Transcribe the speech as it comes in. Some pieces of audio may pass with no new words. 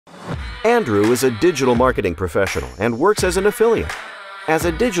Andrew is a digital marketing professional and works as an affiliate. As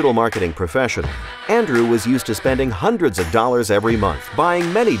a digital marketing professional, Andrew was used to spending hundreds of dollars every month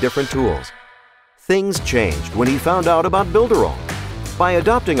buying many different tools. Things changed when he found out about Builderall. By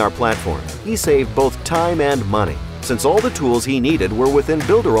adopting our platform, he saved both time and money, since all the tools he needed were within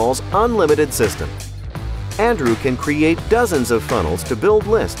Builderall's unlimited system. Andrew can create dozens of funnels to build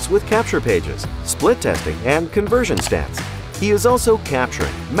lists with capture pages, split testing, and conversion stats. He is also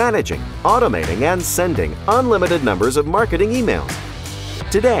capturing, managing, automating, and sending unlimited numbers of marketing emails.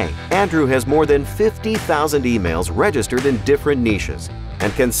 Today, Andrew has more than 50,000 emails registered in different niches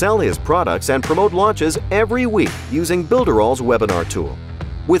and can sell his products and promote launches every week using Builderall's webinar tool.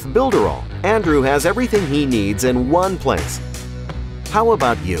 With Builderall, Andrew has everything he needs in one place. How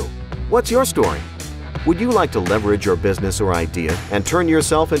about you? What's your story? Would you like to leverage your business or idea and turn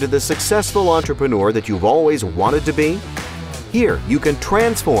yourself into the successful entrepreneur that you've always wanted to be? Here, you can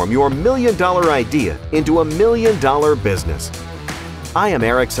transform your million-dollar idea into a million-dollar business. I am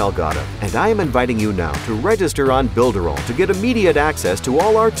Eric Salgado, and I am inviting you now to register on Builderall to get immediate access to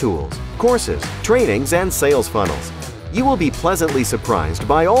all our tools, courses, trainings, and sales funnels. You will be pleasantly surprised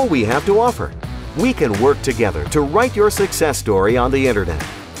by all we have to offer. We can work together to write your success story on the internet.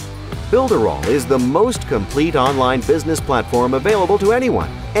 Builderall is the most complete online business platform available to anyone,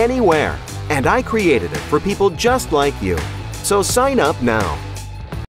 anywhere, and I created it for people just like you. So sign up now.